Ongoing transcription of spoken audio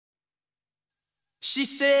She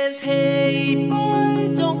says, hey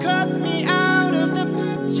boy, don't cut me out of the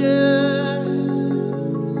picture.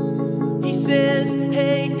 He says,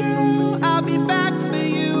 hey girl, I'll be back for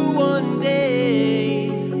you one day.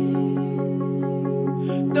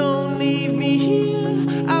 Don't leave me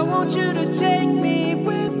here, I want you to take me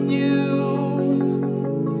with you.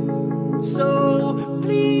 So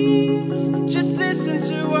please, just listen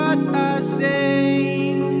to what I say.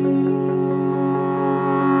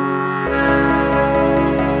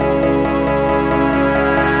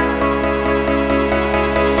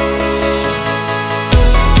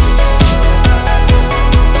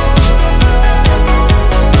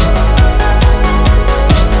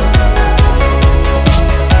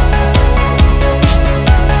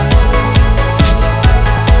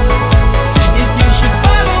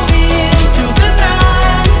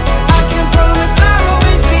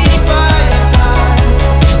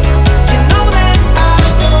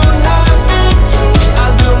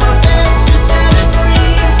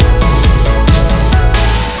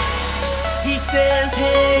 He says,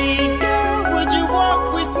 hey girl, would you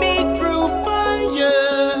walk with me through fire?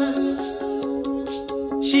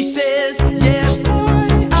 She says, yes.